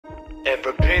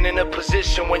Ever been in a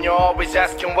position when you're always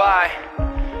asking why?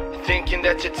 Thinking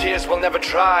that your tears will never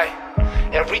dry.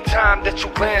 Every time that you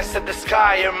glance at the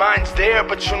sky, your mind's there,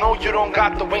 but you know you don't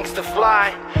got the wings to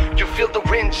fly. You feel the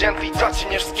wind gently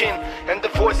touching your skin, and the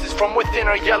voices from within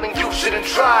are yelling you shouldn't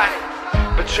try.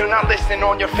 But you're not listening,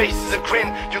 on your face is a grin.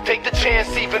 You take the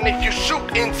chance even if you shoot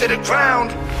into the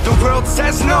ground. The world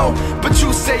says no, but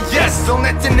you say yes. Don't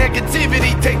let the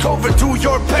negativity take over, do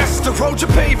your best. The road you're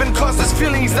paving causes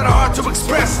feelings that are hard to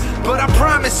express, but I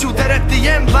promise you that at the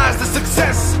end lies the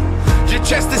success. Your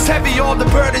chest is heavy, all the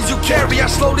burdens you carry are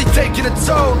slowly taking a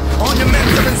toll on your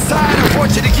mental inside. I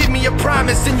want you to give me a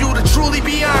promise, and you to truly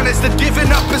be honest, that giving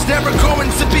up is never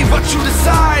going to be what you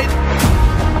decide.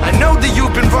 I know that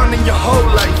you've been running your whole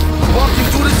life, walking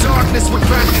through the darkness with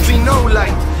practically no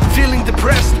light, feeling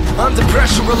depressed, under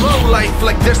pressure, a low life,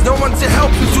 like there's no one to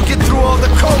help you to get through all the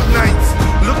cold nights.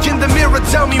 Look in the mirror,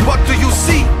 tell me, what do you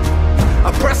see?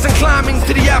 A person climbing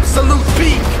to the absolute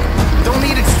peak. Don't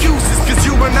need excuses, cause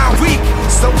you are not weak.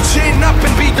 So chin up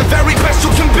and be the very best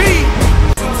you can be.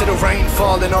 To the rain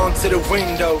falling onto the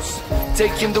windows,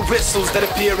 taking the whistles that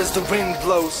appear as the wind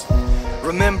blows.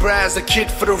 Remember as a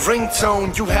kid for the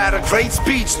ringtone, you had a great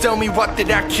speech. Tell me, what did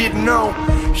that kid know?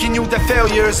 He knew that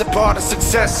failure is a part of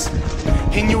success.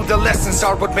 He knew the lessons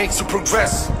are what makes you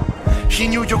progress. He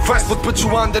knew your quest would put you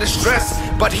under the stress,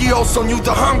 but he also knew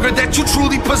the hunger that you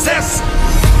truly possess.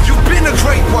 You've been a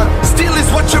great one, still is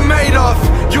what you're made of.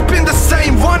 You've been the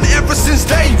same one ever since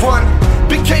day one.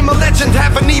 Became a legend,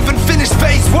 haven't even finished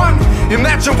phase one.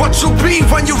 Imagine what you'll be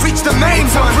when you reach the main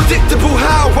one. Unpredictable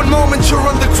how, one moment you're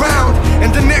on the ground,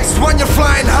 and the next one you're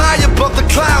flying high above the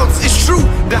clouds. It's true,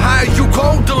 the higher you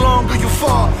go, the longer you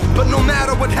fall, but no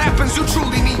matter what happens, you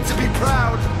truly need to be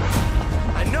proud.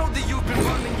 I know that you've been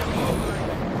running